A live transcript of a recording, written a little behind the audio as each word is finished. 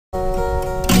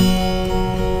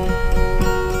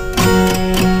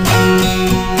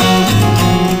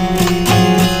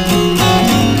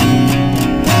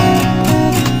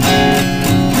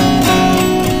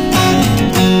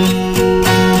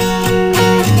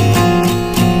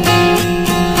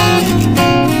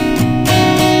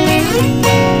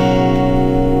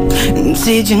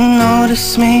Did you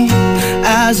notice me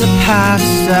as I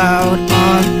passed out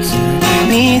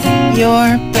underneath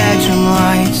your bedroom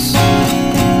lights?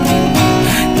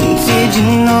 Did you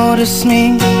notice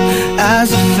me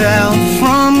as I fell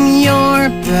from your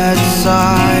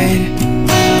bedside?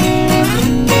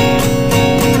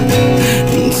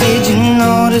 Did you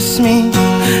notice me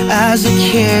as I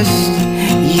kissed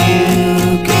you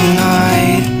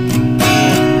goodnight?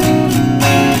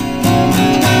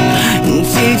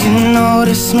 Did you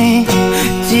notice me?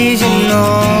 Did you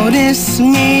notice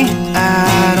me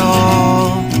at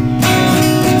all?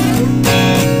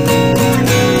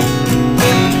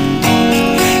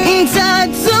 And I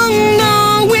don't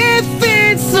know if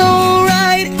it's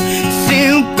alright to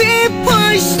be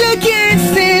pushed against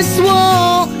this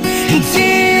wall.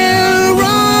 Dear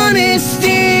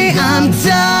honesty, I'm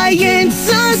dying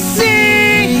to see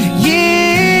you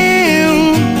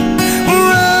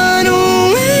run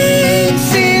away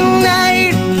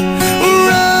tonight.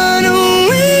 Run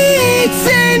away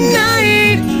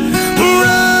tonight.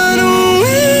 Run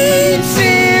away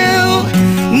till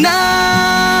night.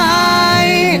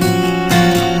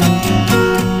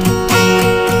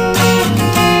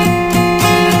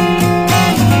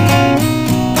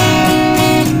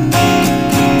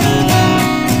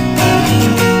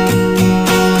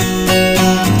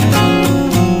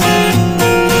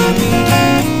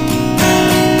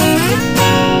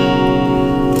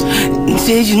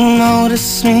 Did you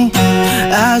notice me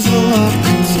as I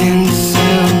looked into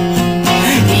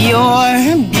your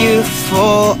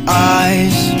beautiful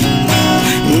eyes?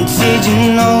 Did you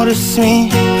notice me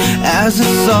as I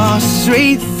saw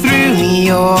straight through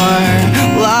your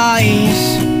lies?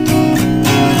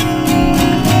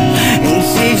 And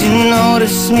did you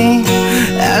notice me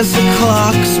as the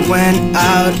clocks went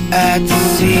out at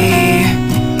sea?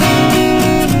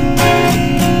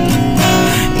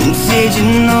 Did you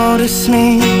notice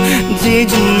me?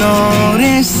 Did you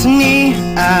notice me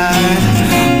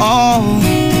at all?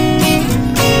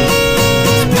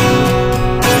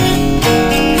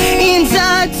 And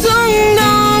I don't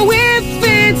know if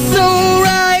it's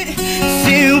alright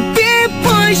to be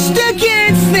pushed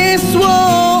against this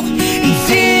wall.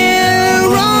 Dear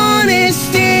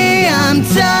honesty, I'm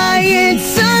dying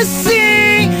to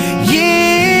see you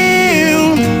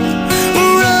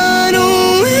run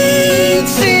away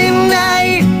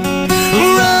tonight.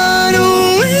 Run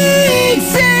away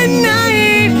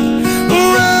tonight.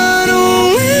 Run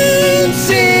away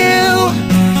till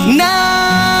night.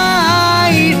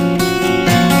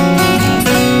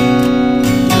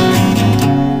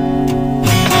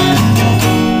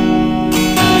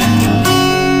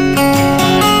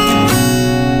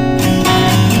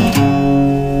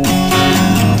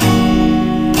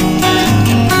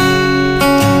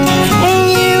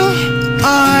 You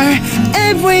are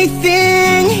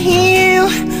everything. You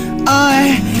are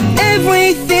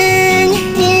everything.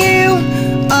 You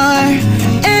are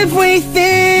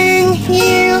everything.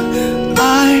 You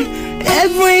are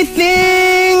everything.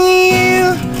 You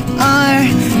are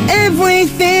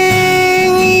everything.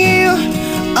 You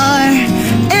are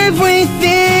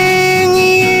everything.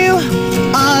 You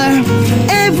are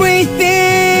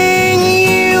everything.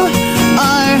 You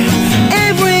are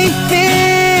everything.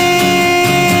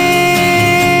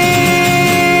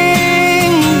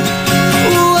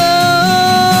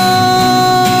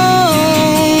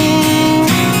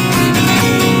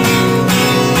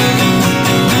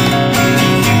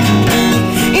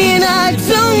 And I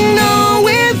don't know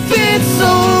if it's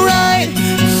alright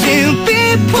to be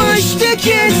pushed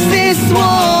against this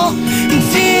wall.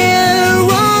 Dear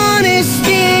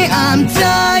honesty, I'm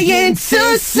dying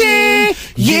to see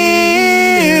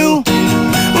you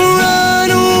run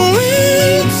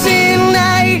away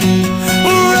tonight.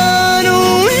 Run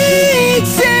away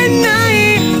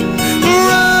tonight.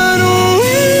 Run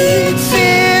away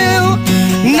till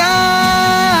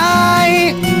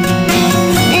night.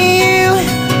 You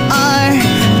are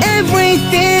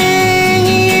everything.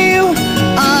 You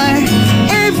are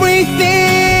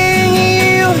everything.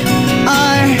 You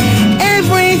are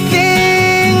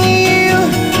everything. You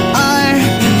are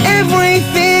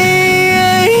everything.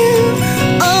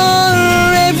 Are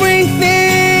everything. Are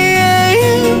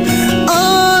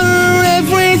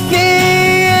everything.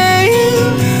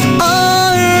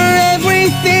 Are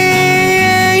everything.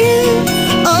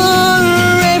 Are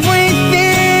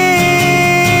everything.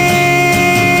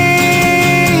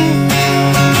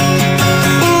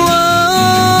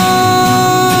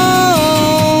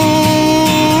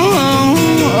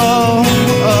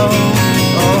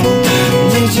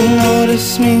 Did you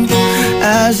notice me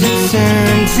as I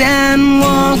turned and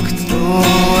walked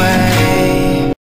away?